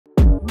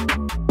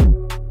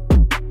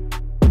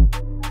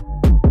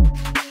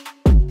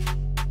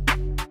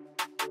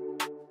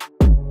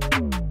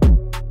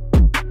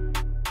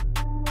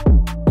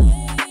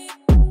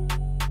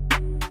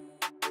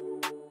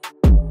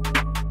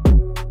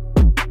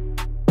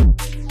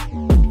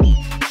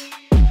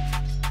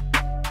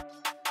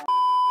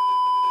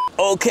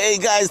Okay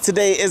guys,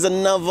 today is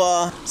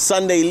another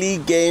Sunday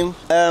League game.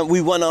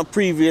 We won our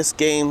previous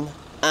game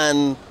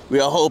and we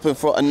are hoping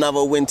for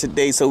another win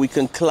today so we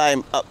can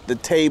climb up the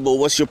table.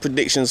 What's your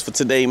predictions for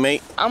today,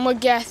 mate? I'm gonna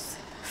guess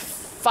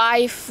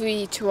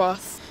 5-3 to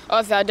us.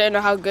 Obviously, I don't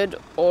know how good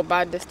or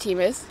bad this team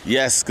is.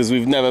 Yes, because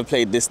we've never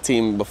played this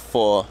team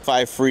before.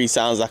 5-3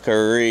 sounds like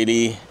a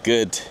really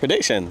good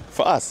prediction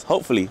for us,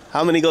 hopefully.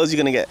 How many goals are you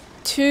gonna get?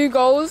 2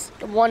 goals,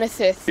 1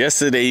 assist.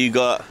 Yesterday you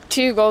got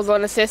 2 goals,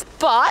 1 assist,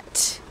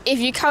 but if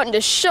you count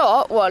the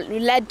shot, what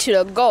led to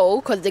the goal,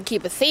 because the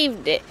keeper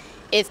saved it,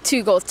 it's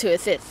 2 goals, 2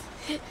 assists.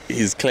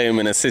 He's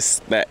claiming assists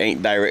that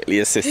ain't directly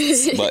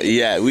assists. But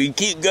yeah, we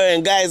keep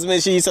going. Guys,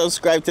 make sure you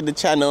subscribe to the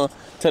channel,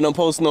 turn on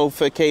post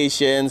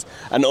notifications,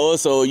 and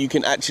also you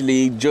can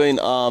actually join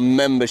our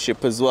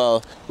membership as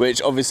well,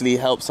 which obviously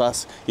helps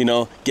us, you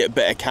know, get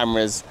better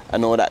cameras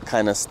and all that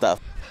kind of stuff.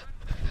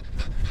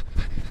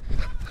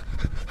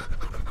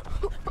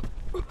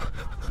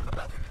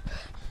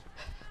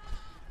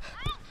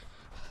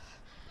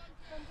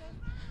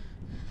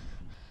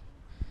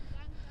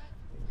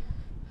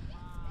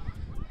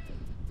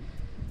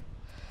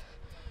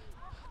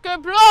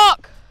 Good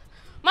block!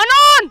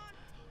 Manon!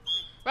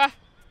 Ref.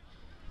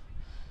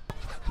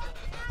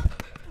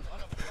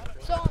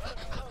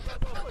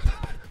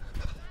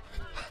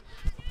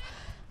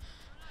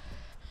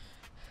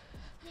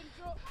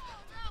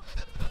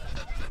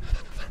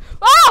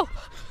 Oh!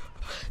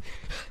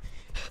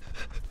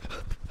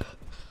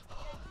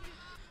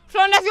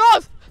 Flan, that's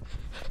yours!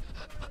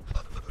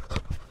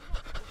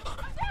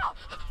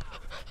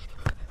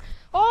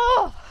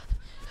 Oh!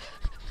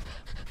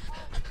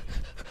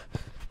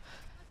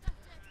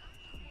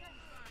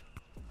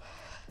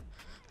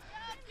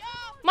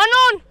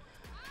 Manon!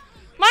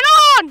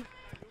 Manon!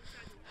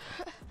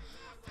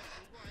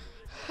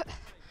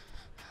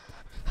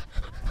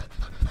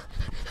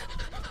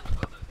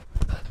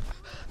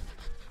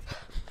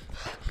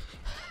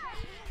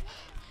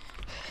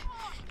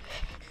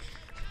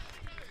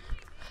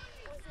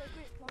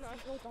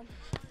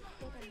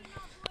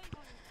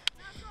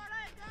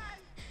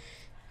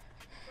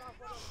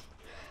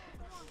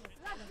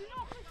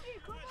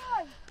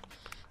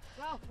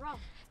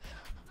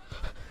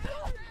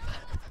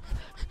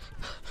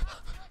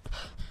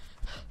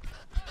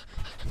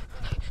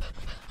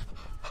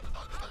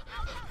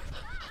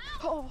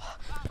 Oh.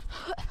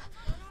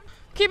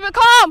 Keep it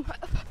calm.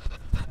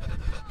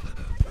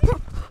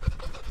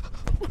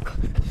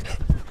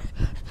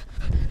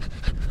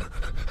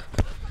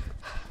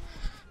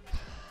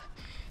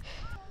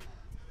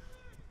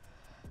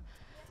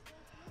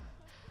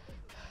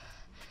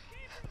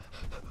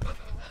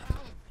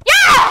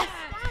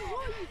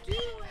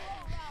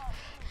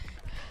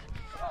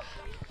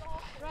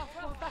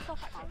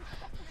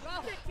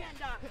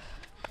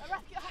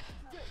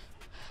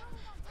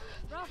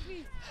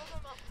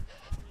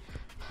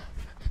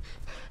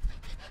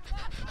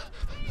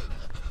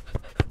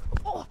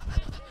 Oh.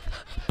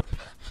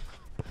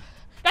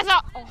 That's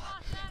out. Oh.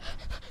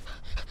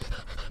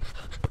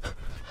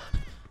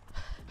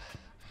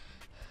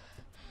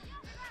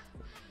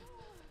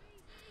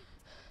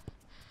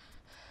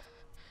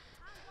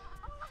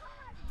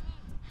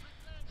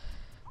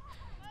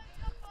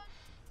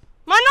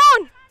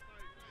 Manon!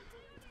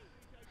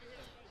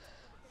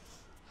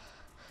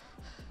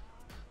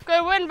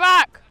 Good win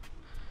back.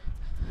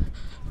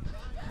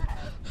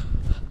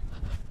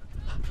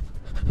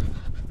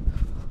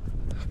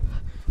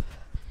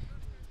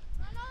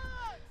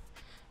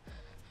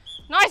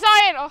 Nice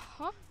iron! Oh,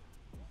 huh?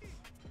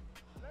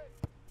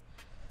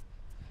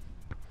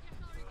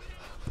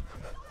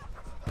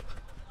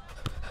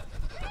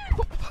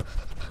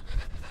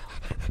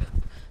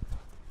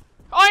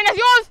 Iron, that's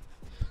yours!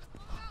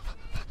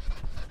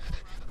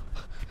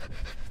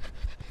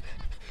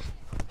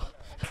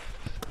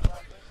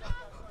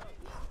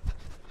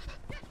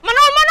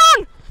 Manon,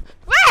 Manon!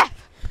 Where?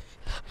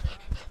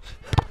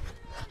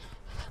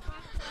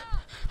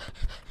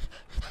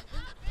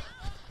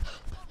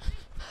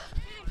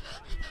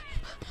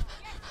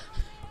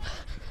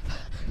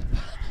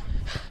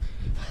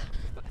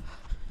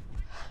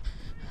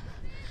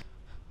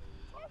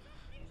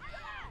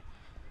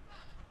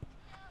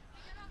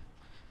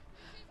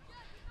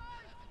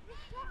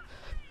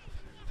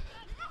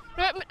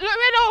 Look,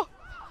 middle!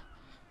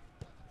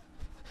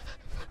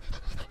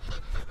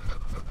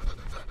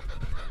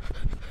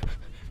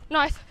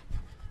 Nice.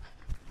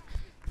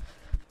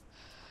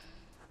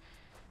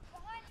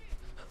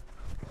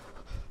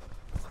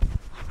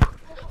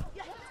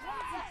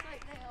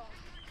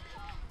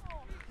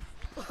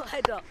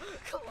 Header.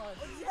 Come on.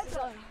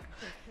 Header.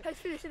 Let's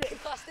finish it.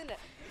 It's fast, isn't it?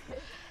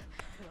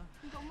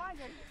 You got mine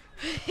then.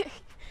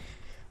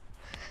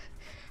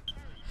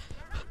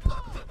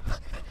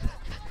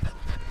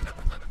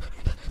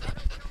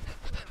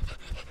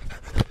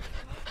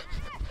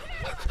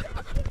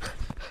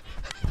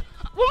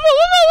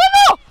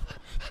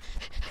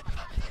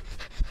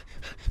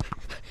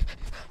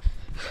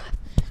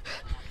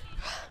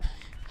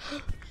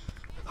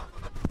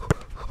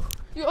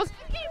 Yours.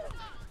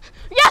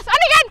 Yes,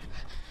 and again.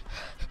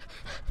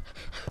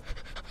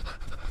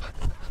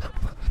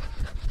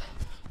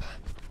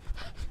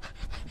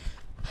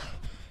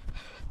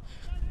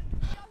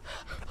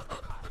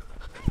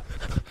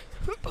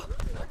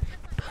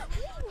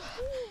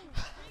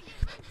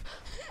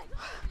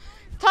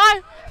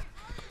 Time.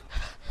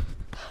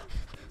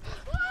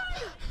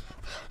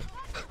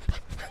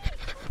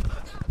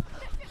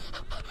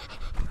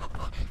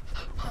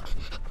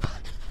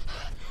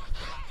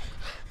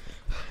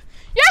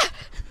 Yeah.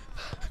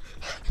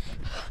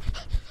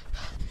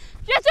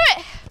 Yes, do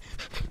it.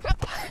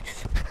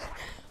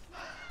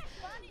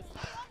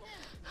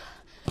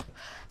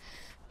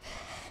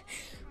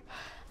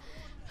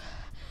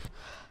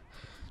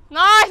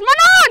 Nice,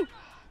 Manon!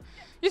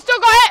 You still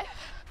got it.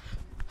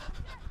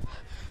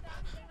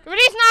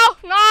 Release now.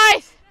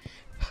 Nice.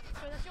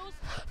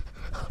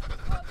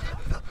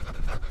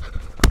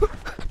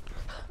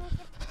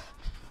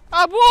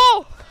 A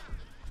ball.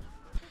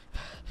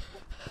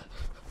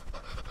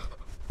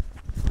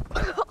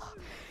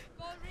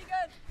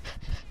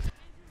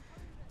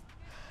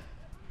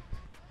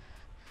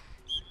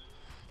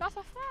 That's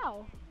a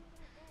foul.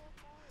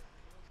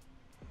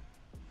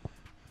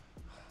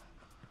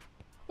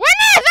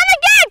 Winners! And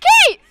again,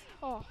 Keith!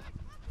 Oh.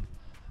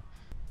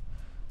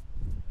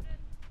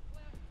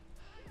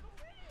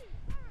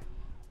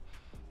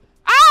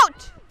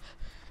 Out!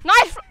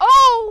 Nice.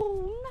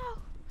 Oh,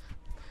 no.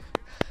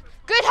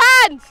 Good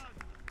hands.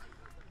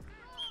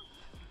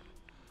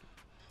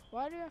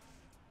 Why do you have...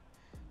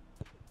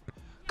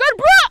 Good,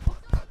 bro!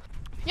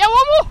 Yeah,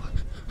 one more.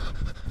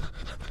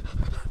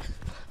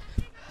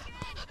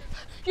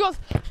 Yours.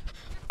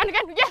 And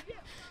again, yeah.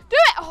 Do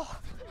it. Oh,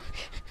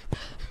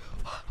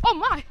 oh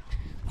my.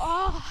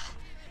 Oh.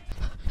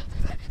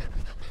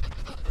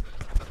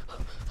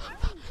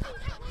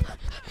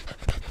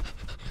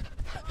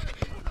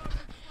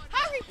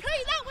 Harry,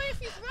 play that way if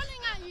he's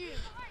running at you.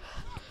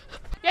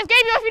 Yes,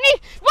 Gabriel, if you need.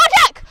 One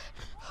attack.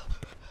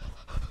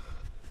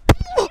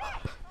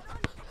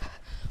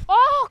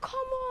 Oh,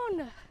 come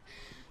on.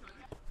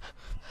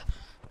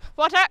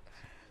 One attack.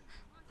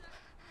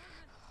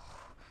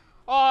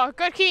 Oh,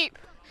 good keep.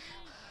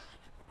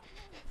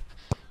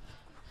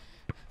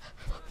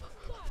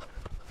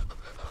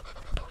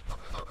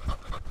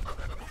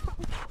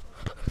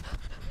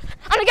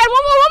 And again,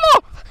 one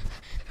more.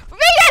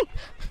 Vegan!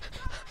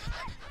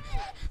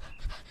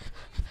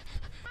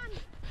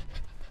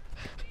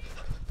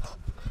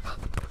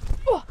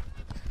 Oh,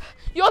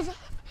 yours.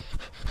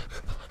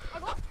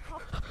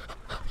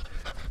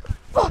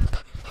 Oh.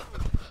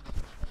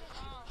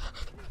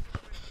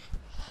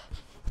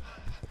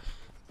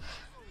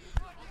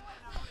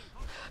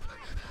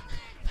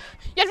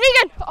 Yes,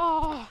 Vegan!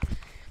 Oh,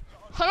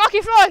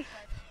 unlucky Floyd.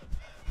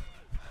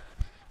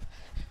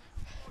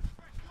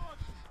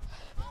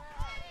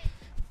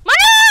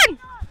 Manon!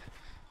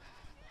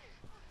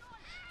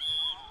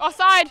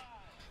 Offside.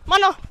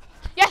 Mano.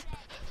 Yes.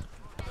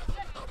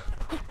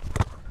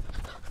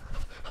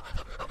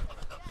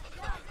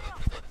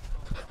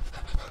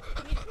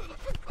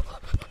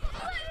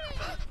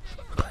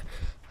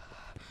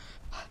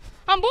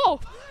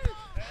 Handball.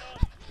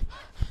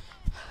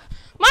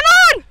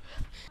 Manon!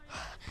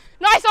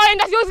 Nice, Iron,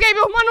 that's yours,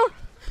 Gabriel. Manon.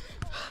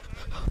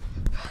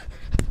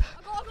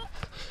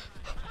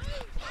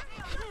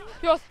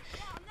 Yours.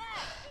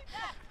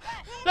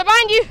 They're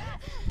behind you.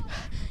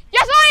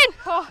 Yes, Iron!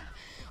 Oh.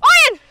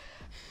 Iron!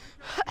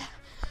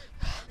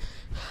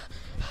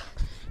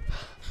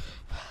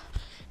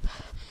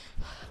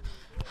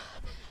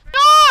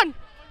 On!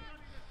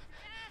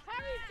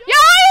 Yeah,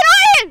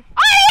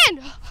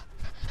 Iron!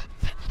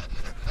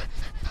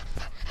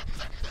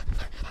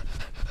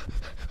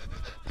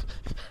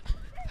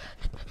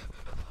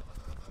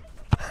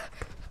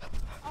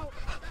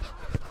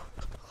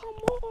 Come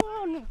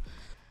on!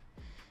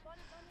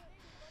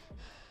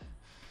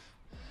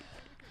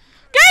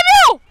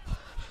 Gabriel!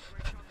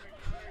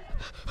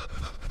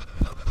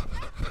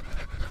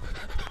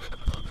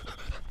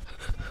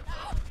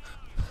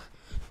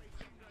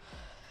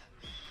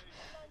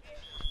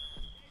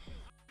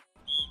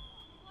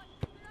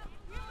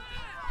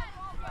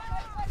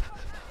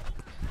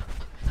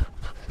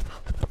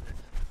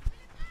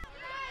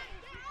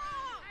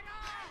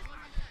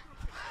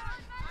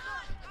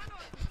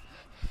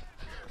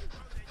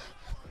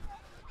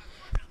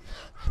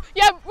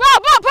 Yeah,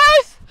 well,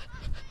 post!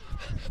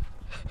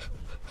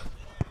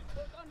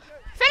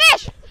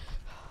 Finish!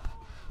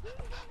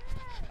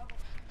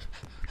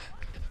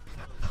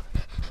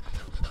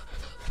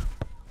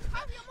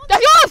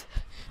 That's yours!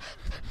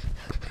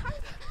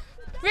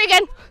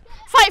 Regan,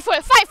 fight for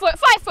it.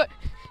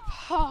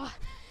 Oh.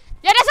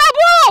 Yeah, that's our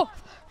ball!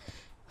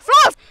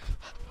 Floor!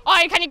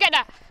 Oh, can you get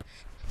that?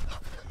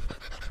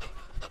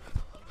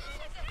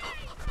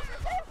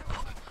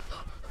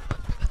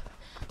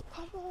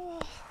 Come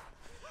on.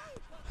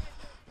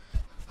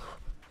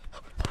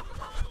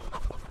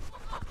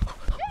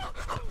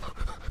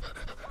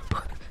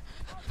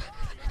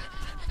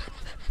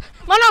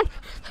 Manon!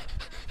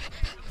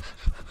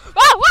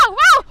 Wow!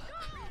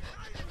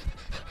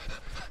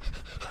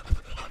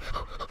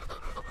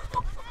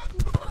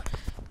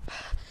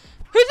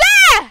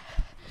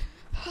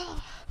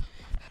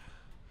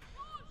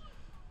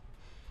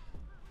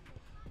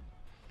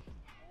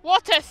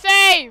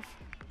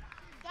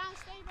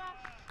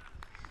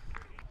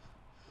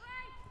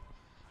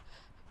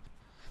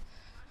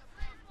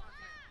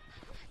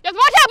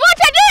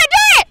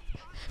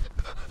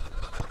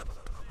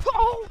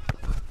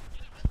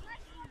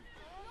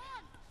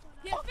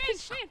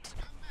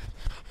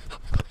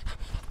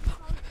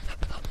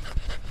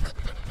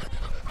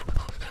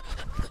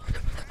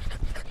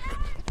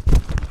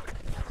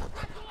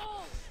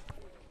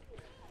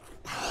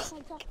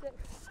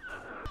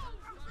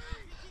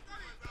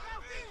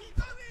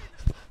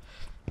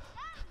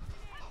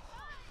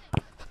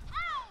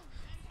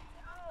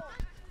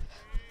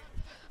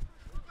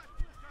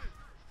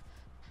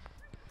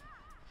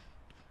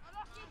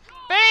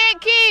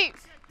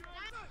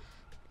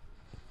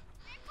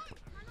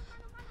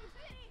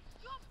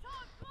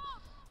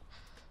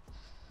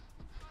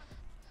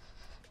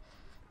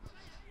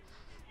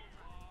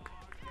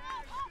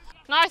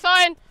 Nice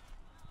on.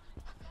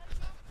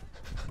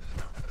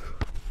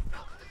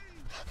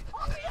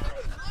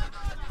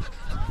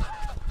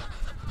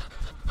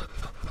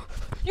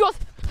 Yours.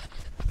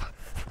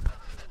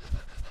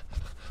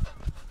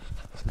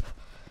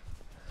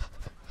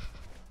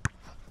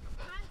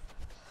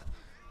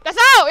 That's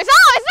out. It's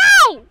out. It's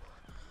out.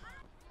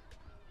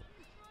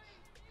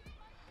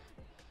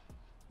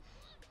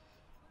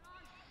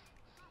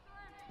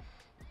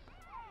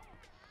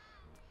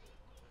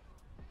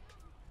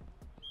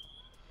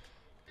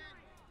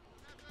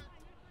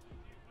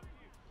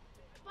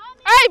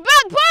 Hey,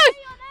 back push!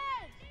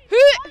 Who?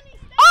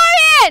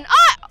 Ian!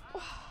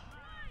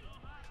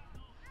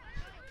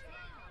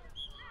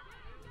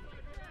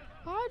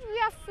 Why do we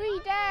have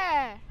 3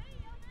 there?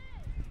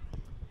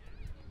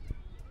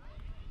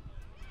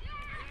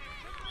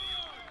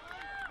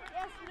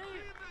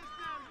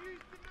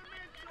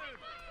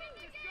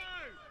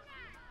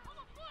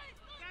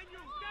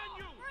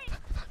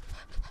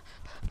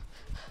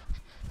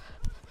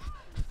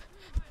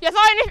 Yes,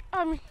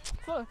 Ian.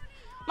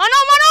 Man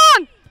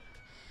on!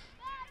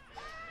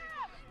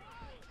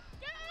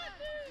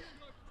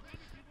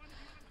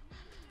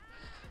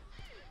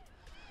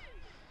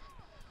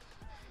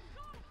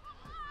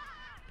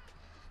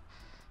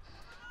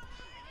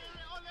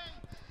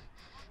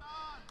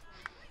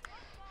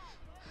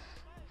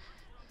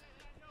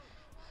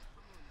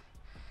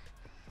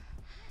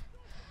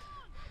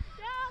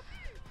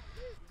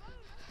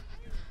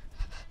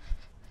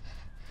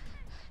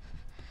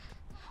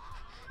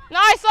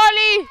 Nice,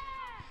 Ollie!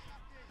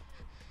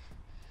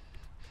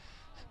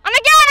 And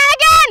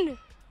again!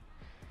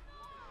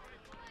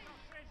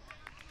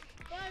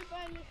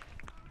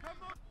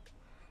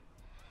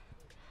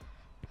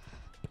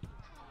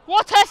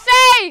 What a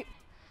save!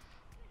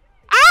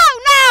 Out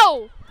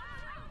now!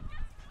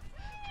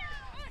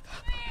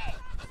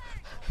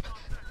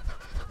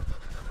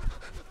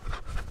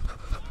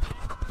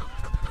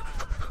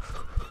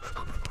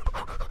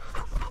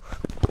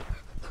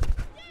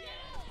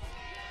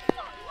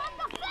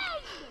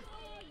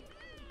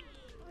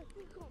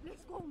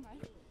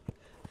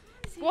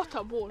 What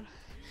a ball.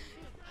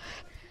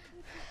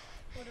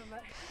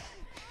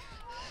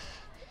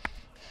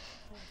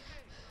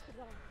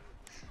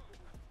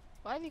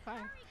 Why is he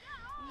crying?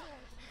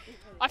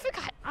 I think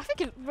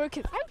he broke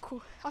his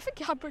ankle. I think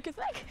he had broke his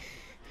leg.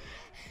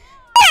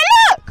 Hey,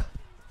 look!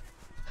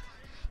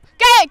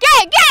 Get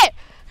it!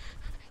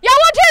 Yeah,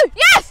 1, 2,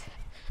 yes!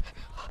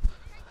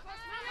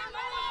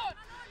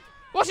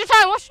 Watch your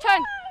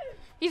turn.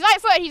 He's right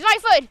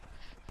footed.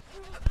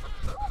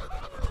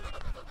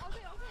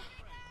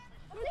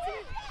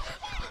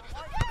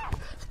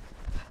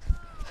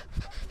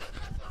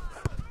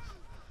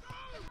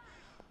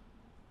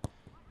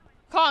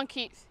 Can't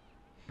keep.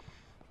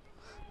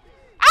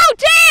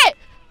 Out it!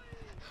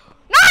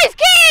 Nice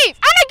keep!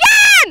 And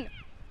again!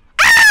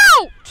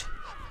 Out!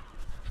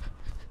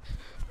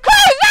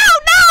 Close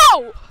out now!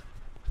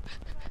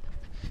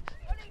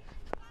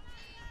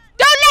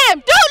 Don't let him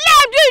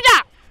do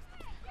that!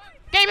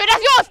 Gabriel,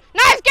 that's yours!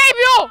 Nice,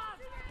 Gabriel!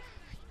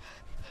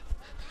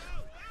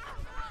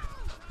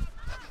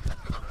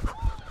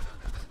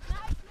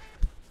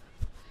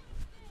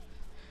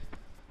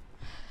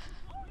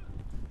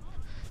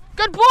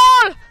 Good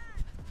ball!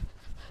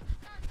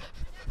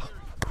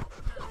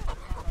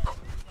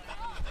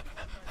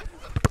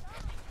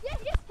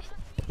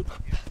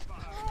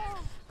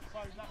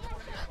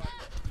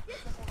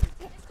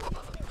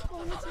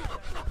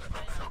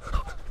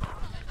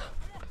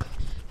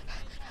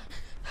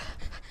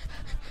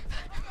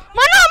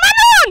 Man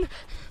on!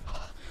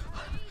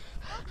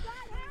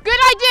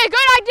 Good idea!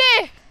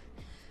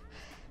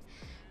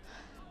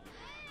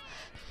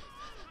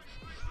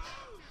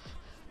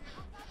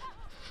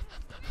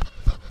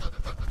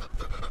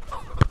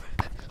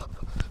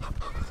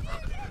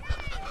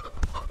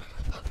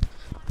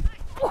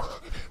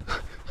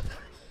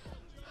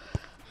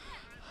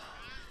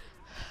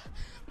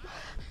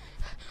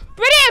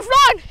 Brilliant,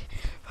 Flan!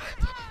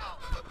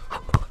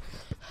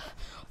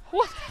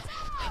 What?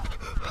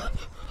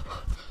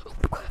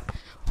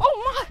 Oh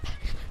my!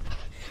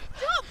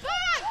 Stop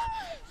back!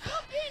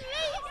 Stop being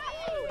lazy!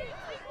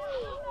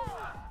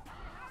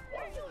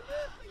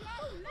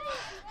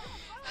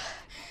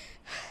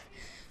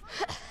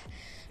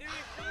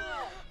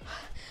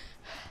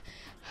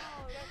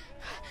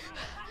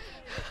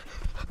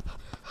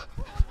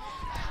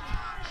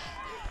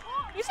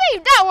 You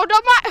saved that one,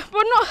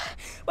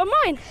 but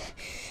mine.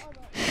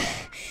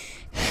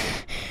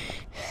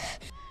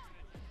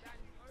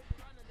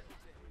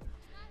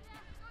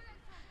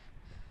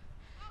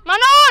 Man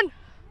on!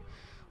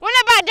 Win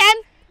it back then.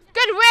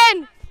 Good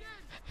win.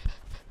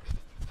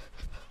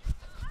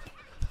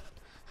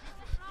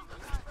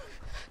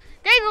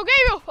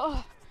 Gabriel.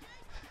 Oh.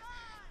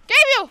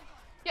 Gabriel.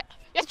 Yeah.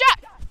 Yes, Jack.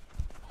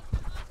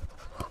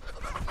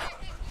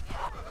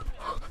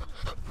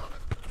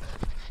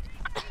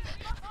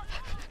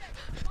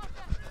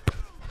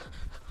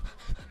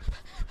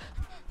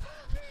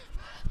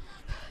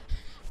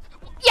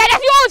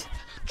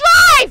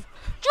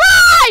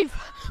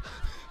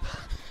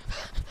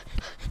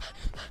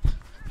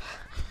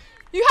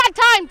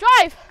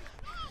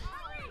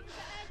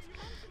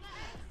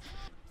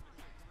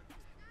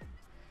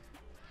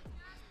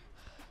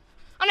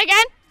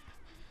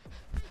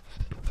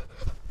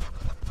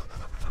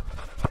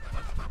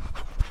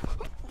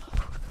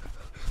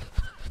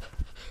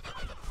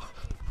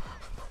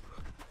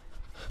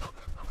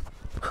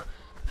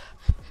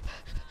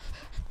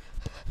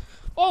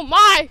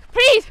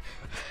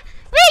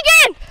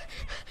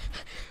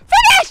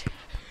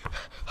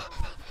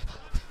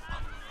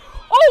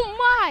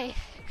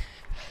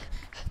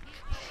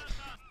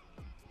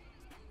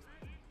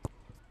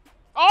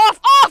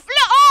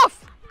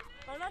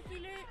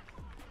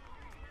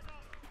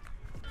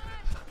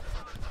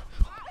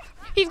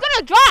 He's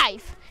gonna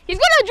drive. He's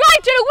gonna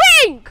drive to the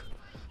wing.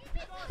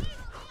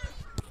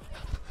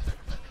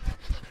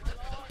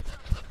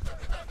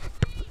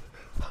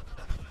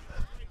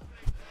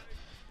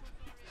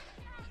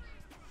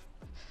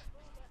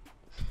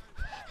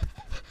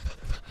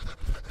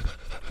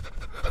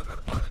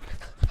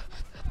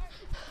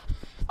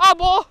 Ah,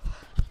 ball.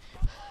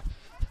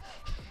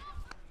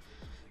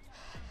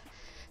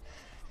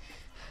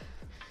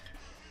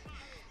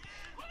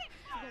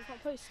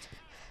 Post.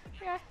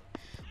 Yeah,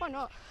 why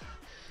not?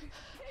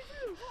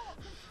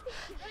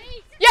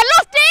 Yeah,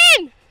 lost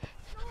in!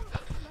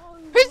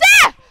 Who's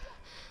there?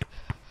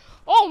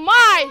 Oh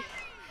my!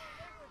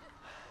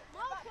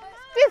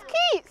 This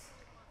Keats!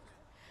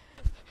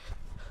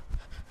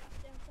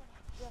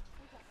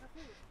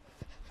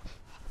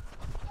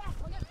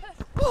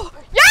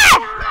 Yeah!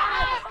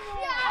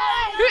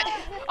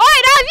 Oh,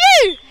 that's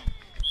you!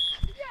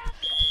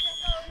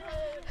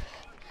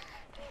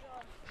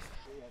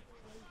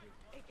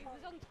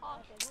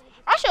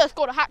 I should have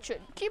scored a hat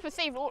trick. Keeper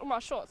saved all of my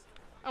shots.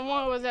 And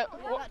one was it.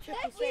 Their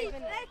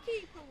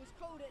keeper was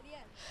cold at the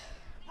end.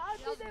 How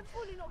did they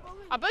fully not go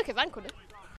in? I broke his ankle then.